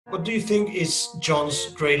What do you think is John's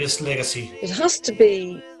greatest legacy? It has to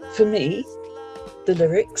be, for me, the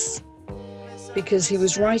lyrics, because he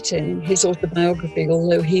was writing his autobiography,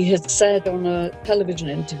 although he had said on a television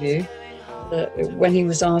interview that when he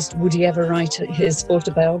was asked would he ever write his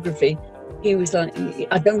autobiography, he was like,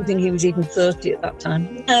 I don't think he was even 30 at that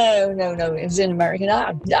time. No, it was in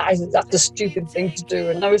America. That's a stupid thing to do.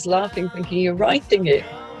 And I was laughing, thinking, you're writing it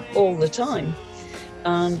all the time.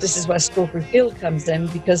 And this is where Strawberry Field comes in,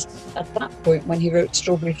 because at that point, when he wrote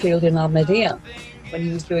Strawberry Field in Almeria, when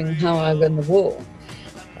he was doing How I Won the War,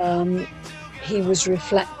 he was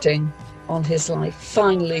reflecting on his life.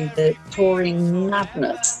 Finally, the touring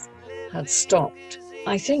madness had stopped.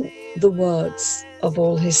 I think the words of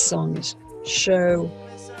all his songs show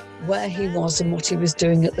where he was and what he was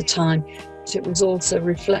doing at the time. But it was also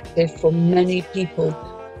reflective for many people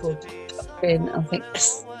who could pop in and think,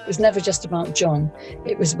 yes, it was never just about John.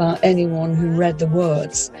 It was about anyone who read the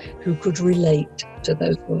words, who could relate to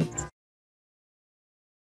those words.